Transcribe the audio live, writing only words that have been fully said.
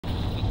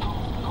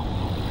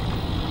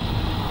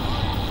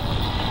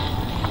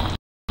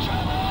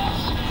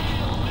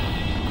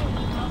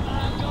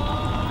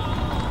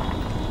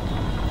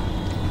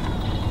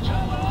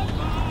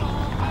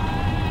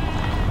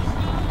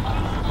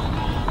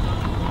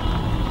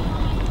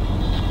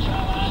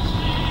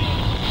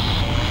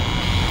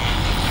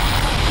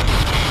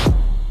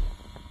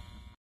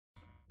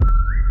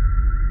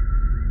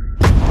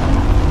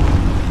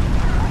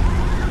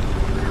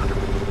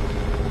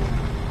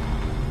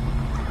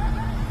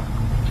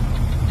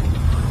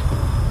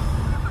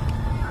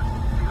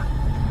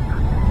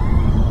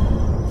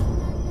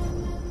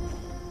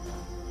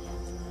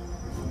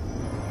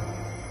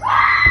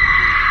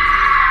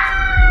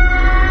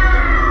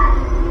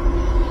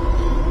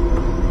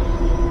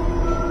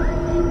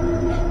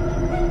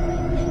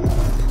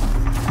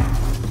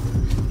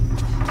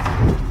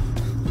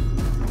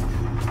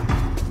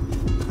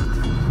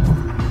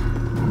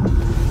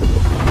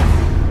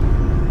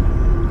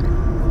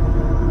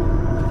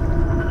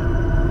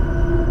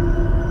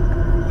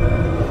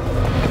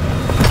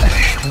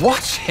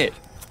Watch it.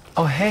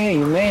 Oh, hey,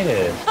 you made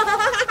it.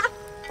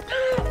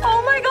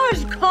 Oh my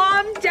gosh,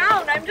 calm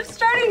down. I'm just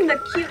starting the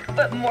cute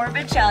but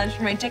morbid challenge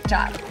for my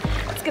TikTok.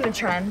 It's gonna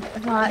trend.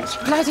 Watch.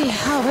 Bloody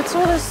hell, what's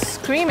all this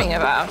screaming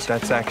about?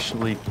 That's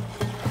actually...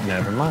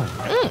 Never mind.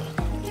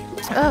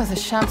 Oh, the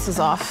champs is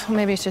off.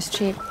 Maybe it's just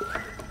cheap.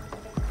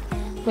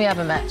 We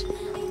haven't met.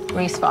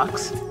 Reese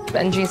Fox,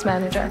 Benji's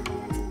manager.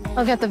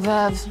 I'll get the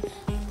verbs.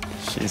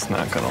 She's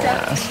not gonna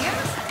last.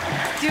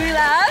 Do we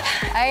laugh?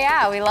 Oh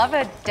yeah, we love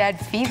a dead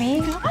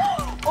Phoebe.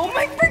 Oh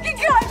my freaking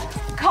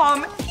gosh!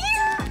 Come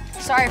here!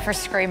 Sorry for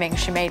screaming,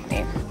 she made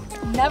me.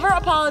 Never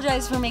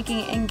apologize for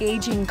making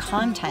engaging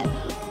content.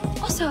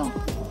 Also,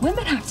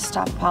 women have to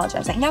stop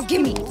apologizing. Now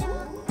give me.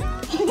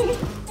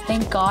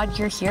 Thank God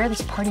you're here.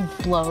 This party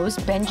blows.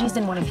 Benji's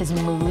in one of his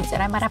moods,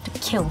 and I might have to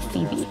kill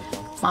Phoebe.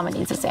 Mama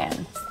needs a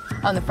Zan.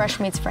 On the Fresh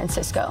Meets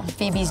Francisco,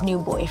 Phoebe's new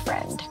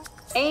boyfriend.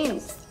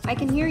 Ames, I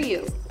can hear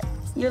you.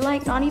 You're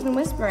like not even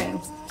whispering.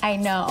 I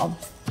know.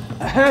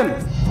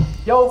 Ahem.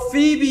 Yo,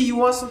 Phoebe, you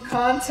want some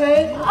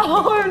content?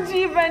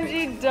 OMG,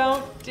 Benji,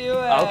 don't do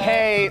it.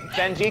 Okay,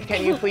 Benji,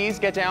 can you please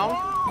get down?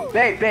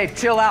 Babe,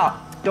 chill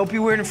out. Don't be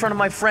weird in front of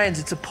my friends.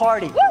 It's a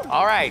party. Woo!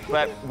 All right,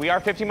 but we are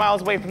 50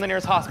 miles away from the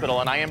nearest hospital,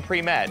 and I am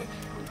pre-med.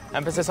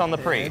 Emphasis on the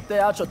pre.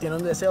 Let's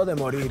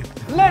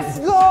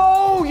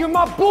go! You're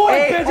my boy,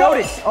 hey,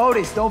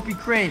 Otis, don't be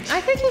cringe. I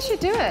think you should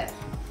do it.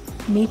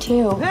 Me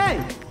too.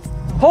 Hey!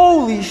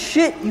 Holy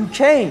shit, you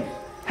came.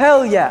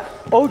 Hell yeah.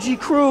 OG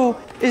crew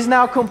is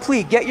now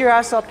complete. Get your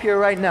ass up here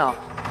right now.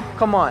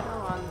 Come on.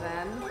 Come on,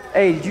 then.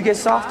 Hey, did you get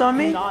soft on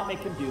me? Do not make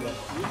him do this.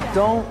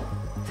 Don't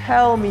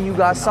tell me you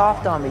got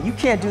soft on me. You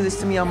can't do this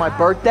to me on my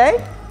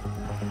birthday.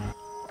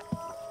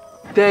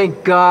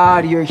 Thank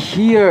God you're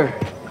here.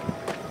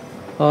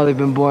 Oh, they've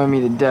been boring me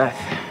to death.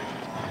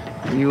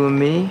 You and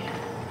me,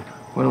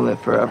 we're gonna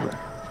live forever.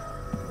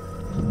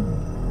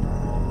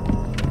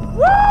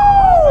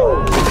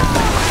 Woo!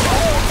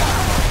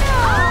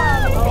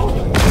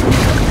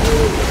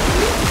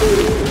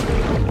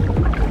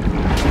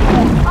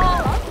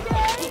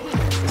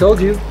 Told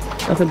you,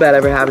 nothing bad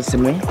ever happens to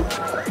me.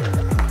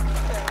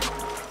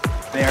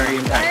 Very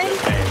impactful,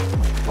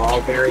 babe.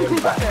 All very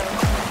impactful.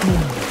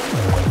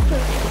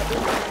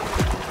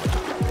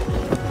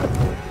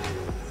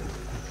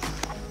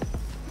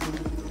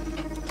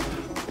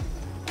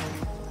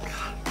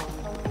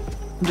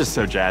 I'm just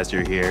so jazzed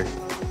you're here.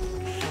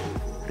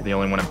 You're the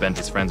only one of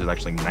Benji's friends who's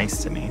actually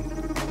nice to me.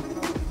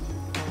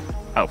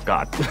 Oh,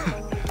 God.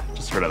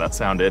 Just heard how that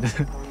sounded.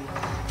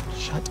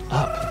 Shut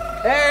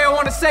up. Hey, I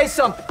want to say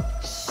something.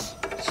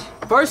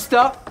 First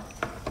up,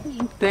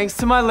 thanks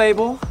to my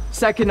label.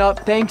 Second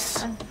up,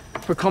 thanks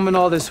for coming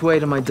all this way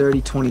to my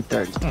dirty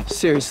 2030.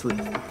 Seriously,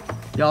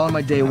 y'all are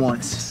my day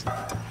ones.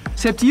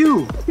 Except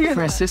you,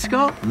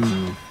 Francisco.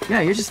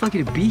 Yeah, you're just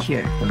lucky to be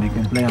here.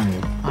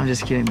 I'm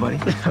just kidding, buddy.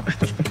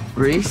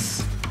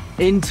 Reese,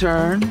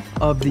 intern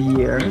of the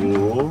year.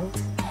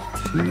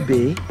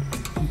 Phoebe,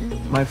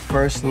 my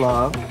first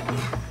love.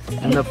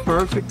 And the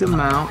perfect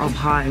amount of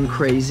hot and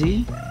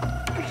crazy.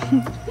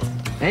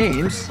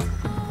 Ames,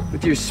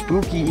 with your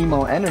spooky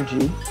emo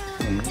energy.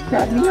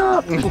 Crack me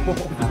up.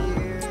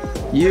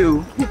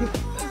 You,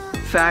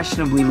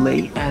 fashionably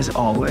late as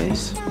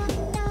always.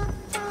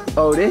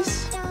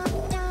 Otis,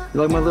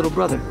 you're like my little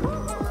brother.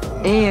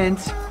 And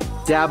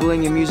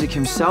dabbling in music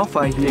himself,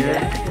 I hear.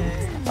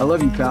 I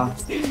love you, pal.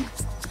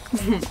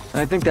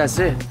 I think that's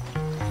it.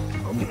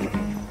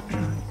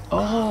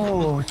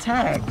 Oh,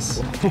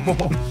 Tex.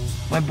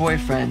 My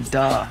boyfriend,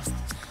 duh.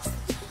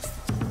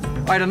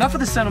 All right, enough of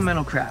the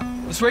sentimental crap.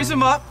 Let's raise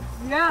him up.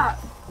 Yeah.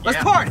 Let's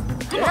party.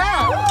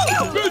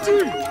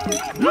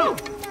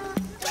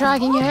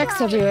 Dragging your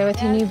ex everywhere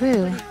with your new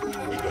boo.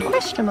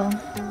 Questionable,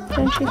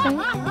 don't you think?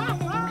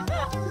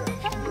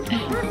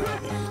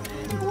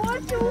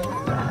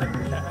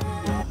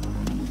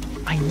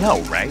 I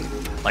know, right?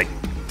 Like,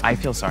 I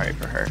feel sorry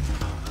for her.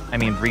 I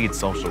mean, read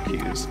social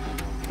cues.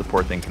 The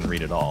poor thing can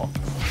read it all.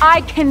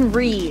 I can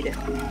read,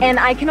 and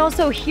I can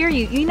also hear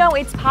you. You know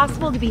it's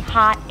possible to be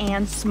hot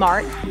and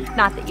smart.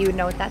 Not that you would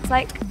know what that's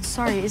like.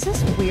 Sorry, is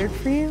this weird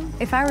for you?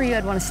 If I were you,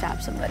 I'd want to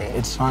stab somebody.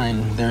 It's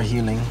fine. They're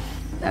healing.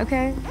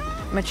 Okay,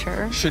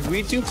 mature. Should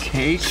we do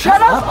cake?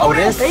 Shut up,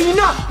 Otis! Hey,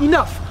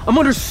 enough! I'm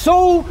under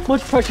so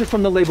much pressure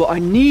from the label. I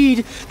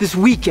need this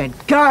weekend.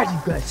 God,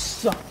 you guys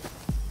suck.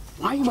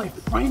 Why are you my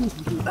friends,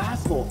 you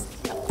asshole?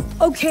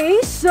 Okay,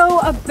 so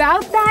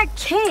about that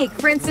cake,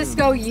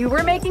 Francisco, you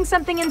were making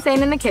something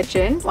insane in the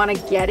kitchen. Wanna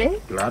get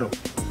it? Claro.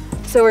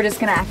 So we're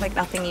just gonna act like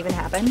nothing even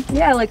happened?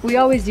 Yeah, like we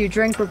always do,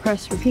 drink,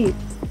 repress, repeat.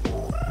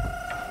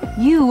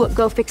 You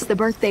go fix the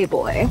birthday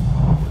boy.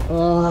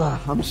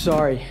 I'm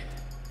sorry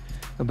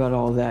about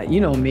all that. You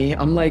know me,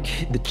 I'm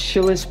like the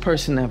chillest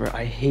person ever.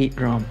 I hate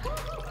drama.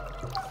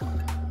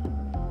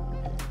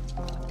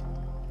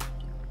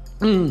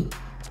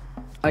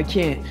 I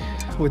can't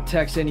with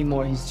Tex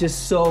anymore. He's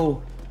just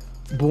so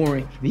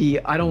boring. The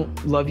I don't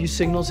love you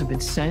signals have been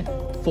sent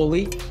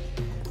fully.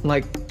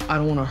 Like, I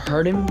don't want to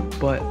hurt him,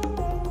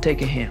 but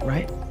take a hint,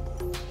 right?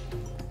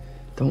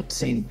 Don't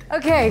say anything.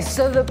 Okay,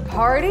 so the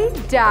party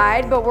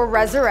died, but we're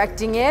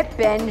resurrecting it.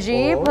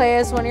 Benji, play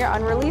us one of your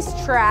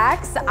unreleased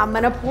tracks. I'm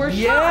gonna pour shots.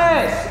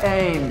 Yes,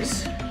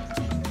 Ames.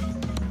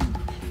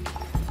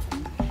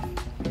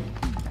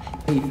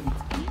 Hey,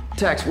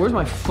 Tex, where's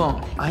my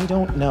phone? I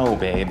don't know,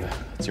 babe.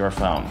 It's your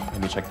phone.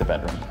 Maybe check the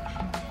bedroom.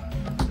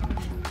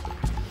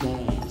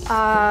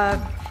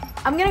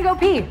 I'm gonna go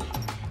pee.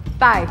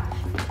 Bye.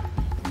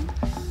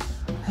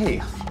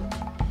 Hey.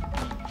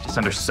 Just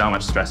under so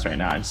much stress right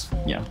now. I just,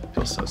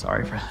 feel so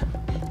sorry for him.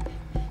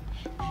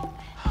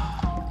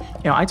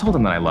 I told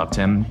him that I loved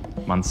him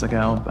months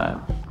ago, but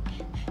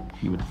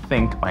you would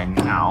think by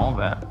now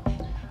that,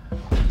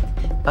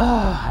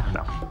 I don't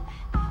know.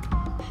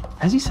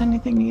 Has he said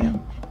anything to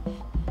you?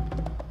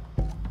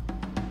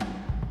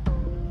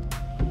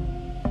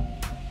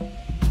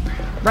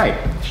 Right.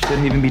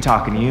 Shouldn't even be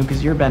talking to you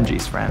because you're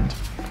Benji's friend.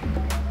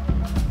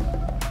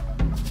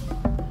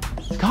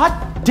 God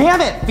damn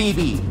it,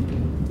 Phoebe!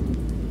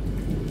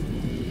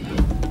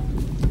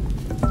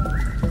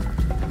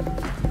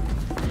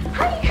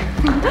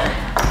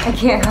 I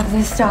can't have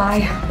this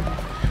die.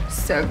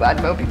 So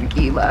glad Moby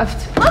McGee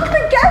left. Look,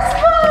 the guest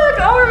book!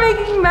 Oh, we're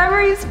making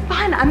memories.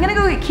 Fun. I'm gonna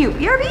go get cute.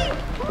 BRB.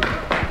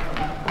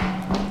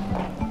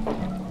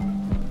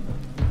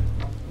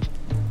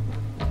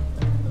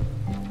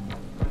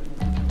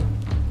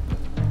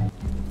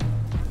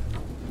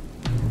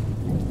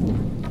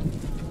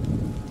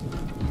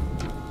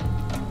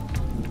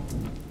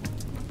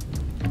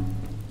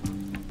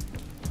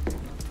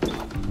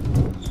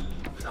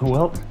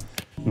 Well,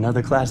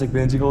 another classic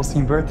Benji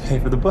Holstein birthday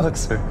for the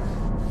books, or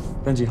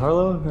Benji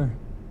Harlow, or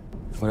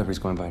whatever he's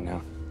going by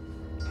now.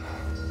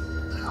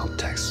 I hope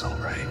Tex is all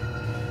right.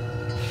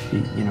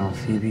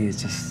 Phoebe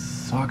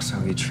just sucks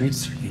how he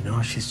treats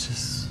her, she's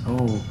just so...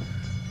 What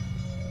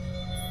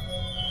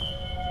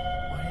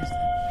is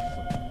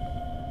that?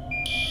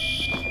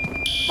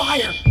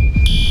 Fire!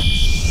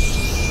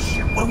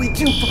 What do we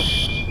do?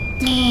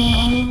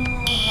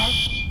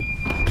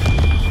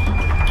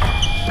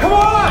 Come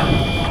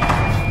on!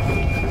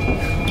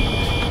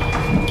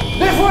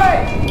 This way!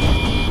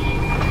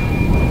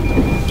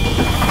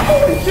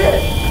 Holy shit!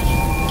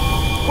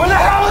 Where the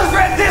hell is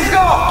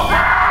Francisco?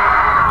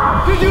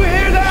 Did you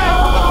hear that?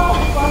 Oh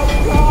my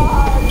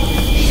god!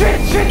 Shit!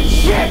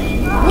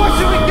 What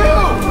should we do?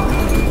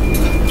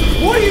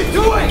 What are you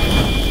doing?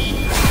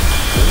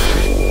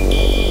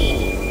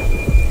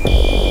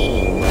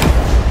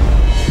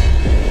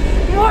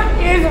 What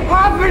is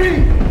happening?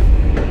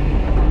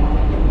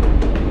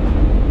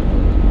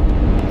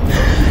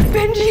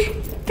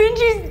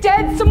 Benji's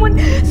dead.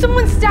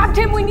 Someone stabbed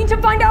him. We need to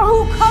find out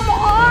who. Come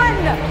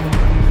on!